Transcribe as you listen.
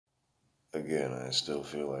Again, I still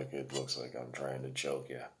feel like it looks like I'm trying to choke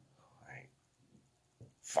you. Right.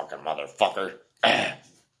 Fucking motherfucker.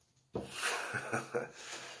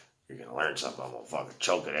 You're gonna learn something, I'm gonna fucking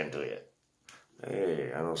choke it into you.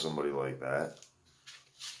 Hey, I know somebody like that.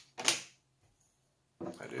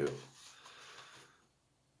 I do.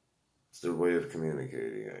 It's their way of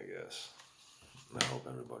communicating, I guess. I hope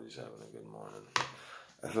everybody's having a good morning.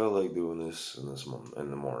 I felt like doing this in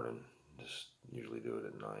the morning. Just usually do it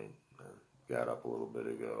at night. I got up a little bit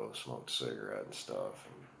ago, smoked a cigarette and stuff.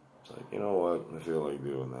 And it's like, you know what? I feel like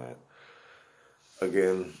doing that.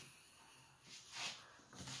 Again,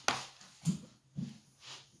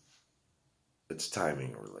 it's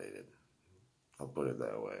timing related. I'll put it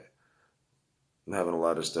that way. I'm having a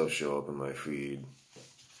lot of stuff show up in my feed.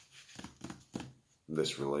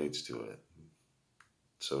 This relates to it,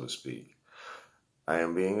 so to speak. I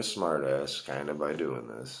am being a smartass kind of by doing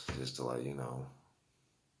this, just to let you know.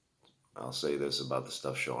 I'll say this about the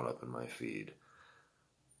stuff showing up in my feed.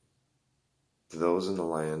 To those in the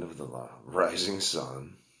land of the rising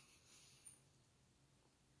sun,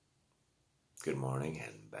 good morning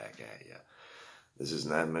and back at ya. This is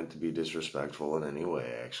not meant to be disrespectful in any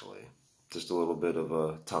way, actually. Just a little bit of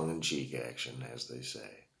a tongue-in-cheek action, as they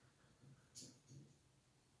say.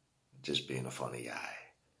 Just being a funny guy.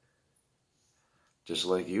 Just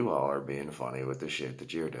like you all are being funny with the shit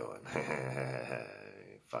that you're doing.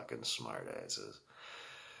 Fucking smartasses.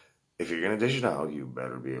 If you're gonna dish it out, you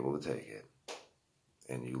better be able to take it.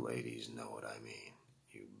 And you ladies know what I mean.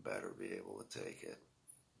 You better be able to take it.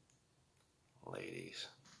 Ladies.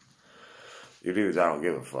 You dudes, I don't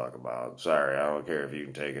give a fuck about. Sorry, I don't care if you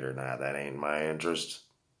can take it or not. That ain't my interest.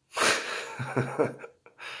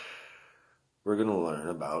 We're gonna learn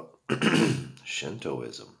about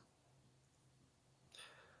Shintoism.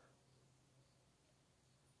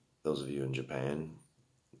 Those of you in Japan,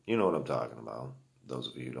 you know what I'm talking about. Those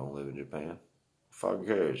of you who don't live in Japan, fucking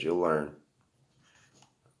cares, you'll learn.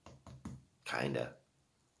 Kinda.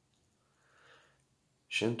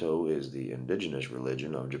 Shinto is the indigenous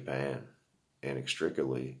religion of Japan,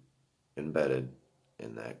 inextricably embedded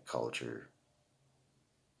in that culture,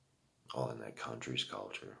 all in that country's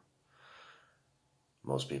culture.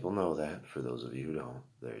 Most people know that. For those of you who don't,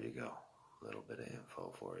 there you go. A little bit of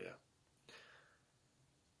info for you.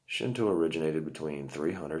 Shinto originated between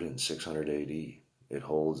 300 and 600 AD. It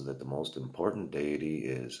holds that the most important deity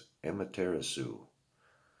is Amaterasu,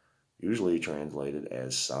 usually translated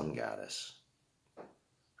as Sun Goddess,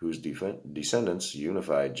 whose descendants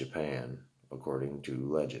unified Japan, according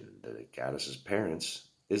to legend. The goddess's parents,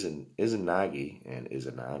 Izanagi and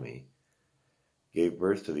Izanami, gave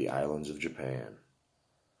birth to the islands of Japan.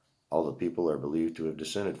 All the people are believed to have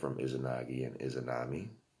descended from Izanagi and Izanami,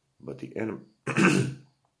 but the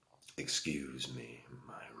excuse me,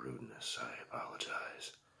 my rudeness, I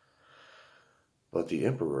apologize. But the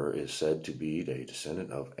emperor is said to be a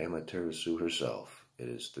descendant of Amaterasu herself. It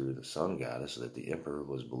is through the sun goddess that the emperor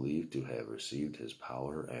was believed to have received his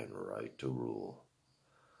power and right to rule.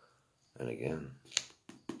 And again,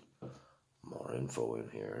 more info in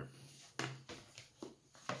here.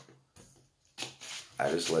 I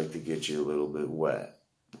just like to get you a little bit wet.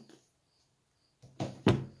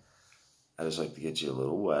 I just like to get you a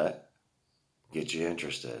little wet, get you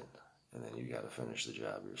interested, and then you got to finish the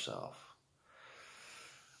job yourself.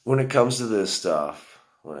 When it comes to this stuff,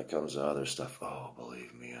 when it comes to other stuff, oh,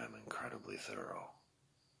 believe me, I'm incredibly thorough.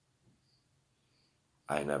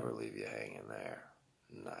 I never leave you hanging there.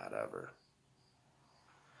 Not ever.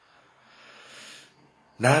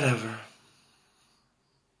 Not ever.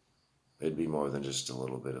 It'd be more than just a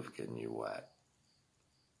little bit of getting you wet.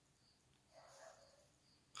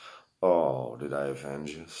 Oh, did I offend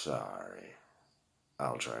you? Sorry.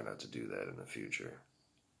 I'll try not to do that in the future.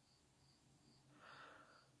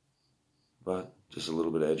 But just a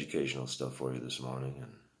little bit of educational stuff for you this morning.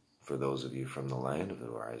 And for those of you from the land of the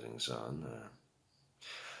rising sun,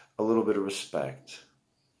 a little bit of respect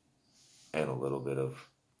and a little bit of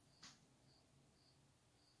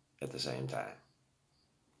at the same time.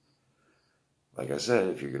 Like I said,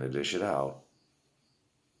 if you're going to dish it out,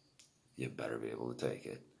 you better be able to take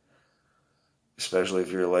it. Especially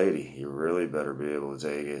if you're a lady, you really better be able to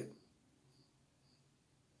take it.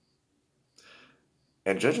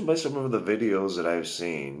 And judging by some of the videos that I've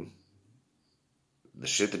seen, the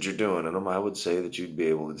shit that you're doing in them, I would say that you'd be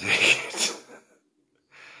able to take it.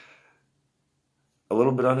 A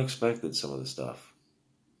little bit unexpected, some of the stuff.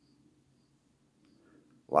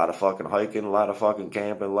 A lot of fucking hiking, a lot of fucking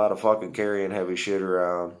camping, a lot of fucking carrying heavy shit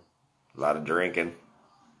around, a lot of drinking.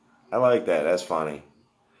 I like that. That's funny.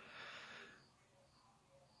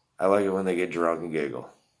 I like it when they get drunk and giggle.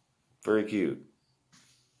 Very cute.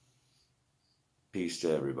 Peace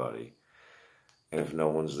to everybody. And if no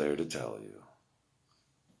one's there to tell you,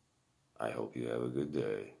 I hope you have a good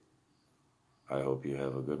day. I hope you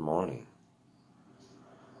have a good morning.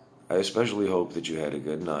 I especially hope that you had a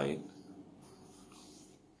good night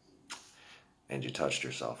and you touched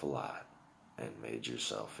yourself a lot and made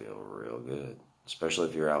yourself feel real good. Especially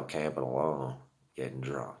if you're out camping alone, getting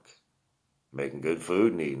drunk, making good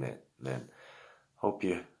food and eating it. And then hope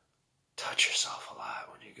you touch yourself a lot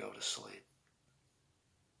when you go to sleep.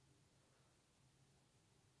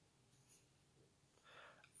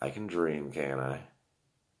 I can dream, can't I?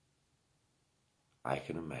 I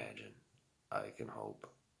can imagine. I can hope.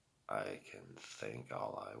 I can think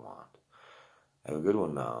all I want. Have a good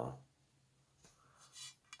one now.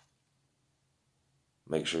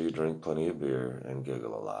 Make sure you drink plenty of beer and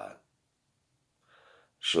giggle a lot.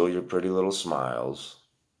 Show your pretty little smiles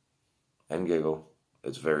and giggle.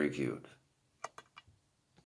 It's very cute.